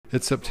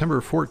It's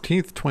September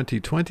 14th,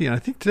 2020, and I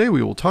think today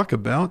we will talk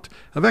about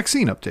a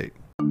vaccine update.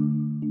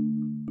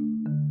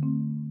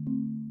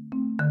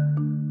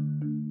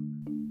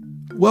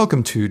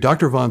 Welcome to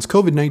Dr. Vaughn's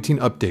COVID-19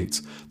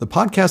 Updates. The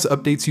podcast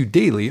updates you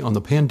daily on the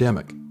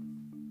pandemic.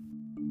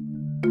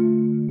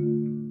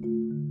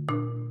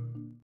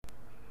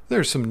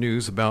 There's some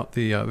news about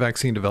the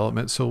vaccine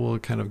development, so we'll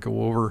kind of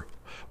go over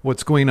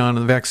what's going on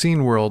in the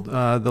vaccine world.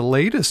 The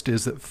latest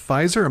is that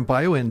Pfizer and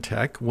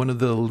BioNTech, one of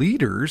the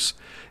leaders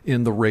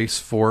in the race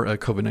for a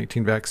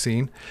COVID-19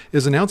 vaccine,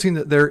 is announcing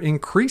that they're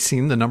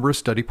increasing the number of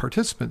study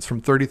participants from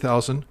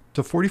 30,000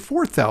 to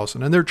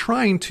 44,000. And they're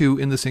trying to,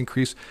 in this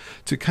increase,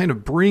 to kind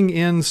of bring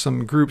in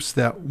some groups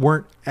that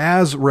weren't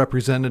as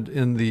represented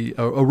in the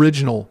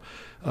original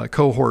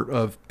cohort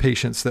of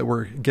patients that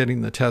were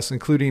getting the test,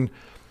 including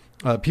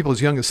people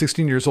as young as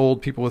 16 years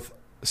old, people with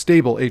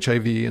stable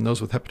HIV, and those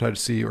with hepatitis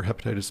C or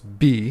hepatitis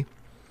B.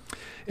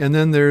 And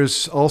then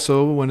there's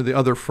also one of the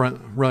other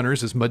front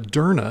runners is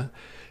Moderna.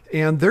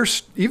 And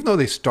even though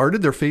they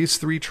started their phase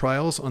 3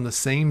 trials on the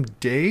same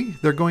day,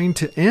 they're going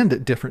to end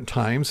at different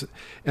times.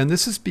 And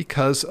this is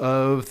because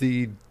of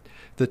the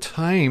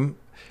time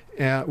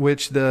at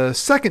which the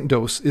second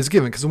dose is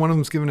given, because one of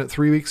them is given at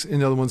 3 weeks and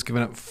the other one's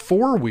given at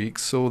 4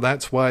 weeks. So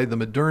that's why the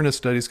Moderna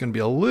study is going to be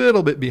a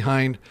little bit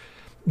behind,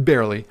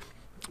 barely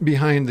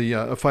behind the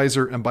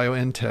Pfizer and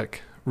BioNTech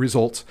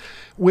results,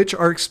 which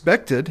are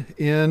expected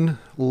in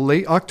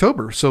late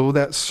October. So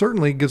that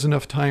certainly gives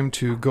enough time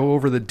to go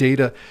over the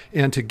data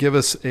and to give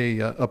us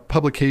a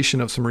publication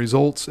of some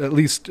results, at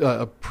least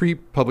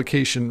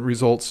pre-publication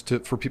results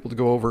for people to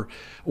go over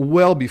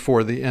well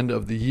before the end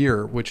of the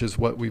year, which is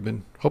what we've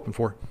been hoping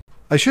for.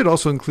 I should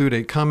also include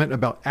a comment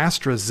about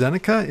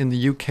AstraZeneca in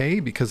the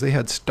UK, because they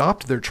had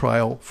stopped their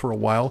trial for a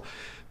while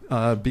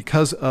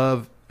because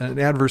of an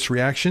adverse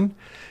reaction.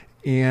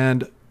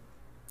 And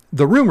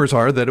the rumors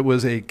are that it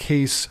was a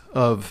case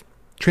of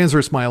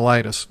transverse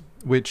myelitis,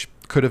 which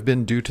could have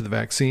been due to the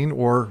vaccine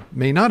or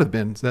may not have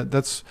been.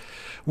 That's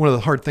one of the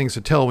hard things to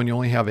tell when you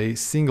only have a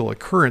single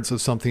occurrence of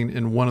something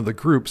in one of the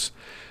groups.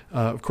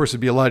 Of course,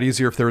 it'd be a lot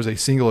easier if there was a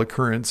single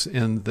occurrence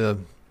in the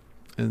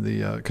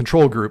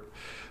control group.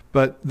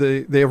 But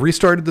they have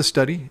restarted the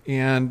study,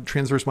 and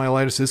transverse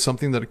myelitis is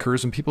something that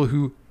occurs in people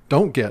who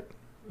don't get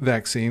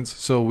vaccines.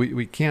 So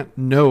we can't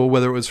know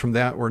whether it was from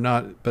that or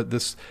not, but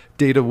this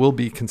data will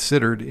be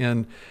considered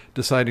in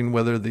deciding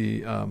whether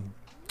the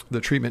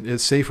treatment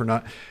is safe or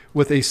not.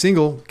 With a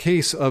single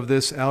case of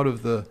this out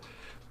of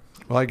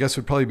I guess it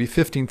would probably be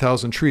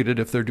 15,000 treated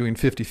if they're doing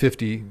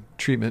 50-50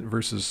 treatment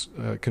versus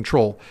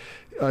control.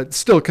 It's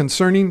still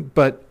concerning,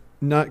 but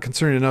not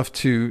concerning enough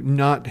to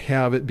not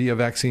have it be a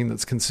vaccine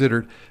that's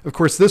considered. Of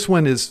course, this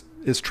one is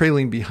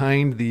trailing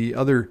behind the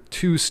other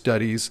two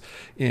studies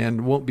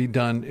and won't be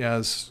done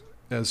as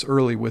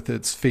early with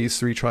its phase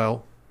 3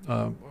 trial,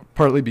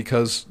 partly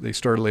because they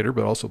started later,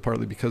 but also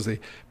partly because they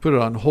put it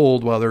on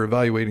hold while they're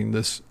evaluating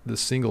this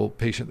single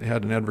patient that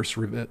had an adverse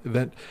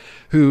event,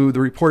 who the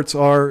reports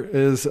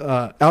is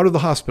out of the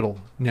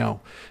hospital now.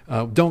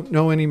 Don't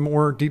know any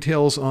more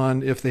details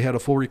on if they had a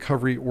full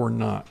recovery or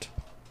not.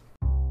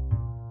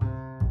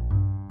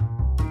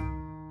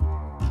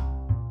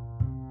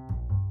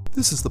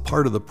 This is the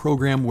part of the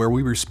program where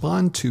we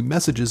respond to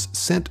messages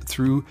sent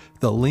through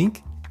the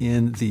link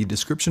in the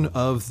description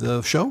of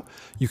the show.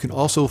 You can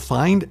also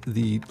find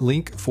the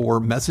link for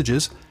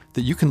messages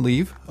that you can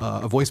leave,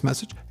 a voice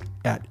message,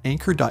 at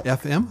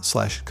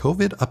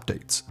anchor.fm/COVID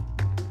updates.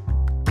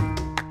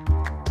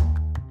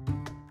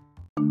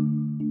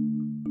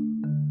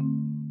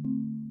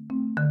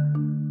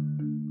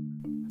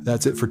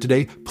 That's it for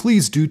today.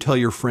 Please do tell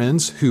your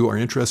friends who are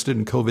interested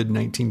in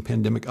COVID-19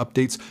 pandemic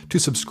updates to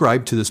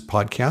subscribe to this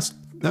podcast.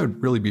 That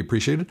would really be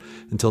appreciated.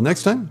 Until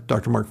next time,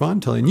 Dr. Mark Vaughn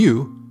telling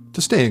you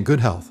to stay in good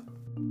health.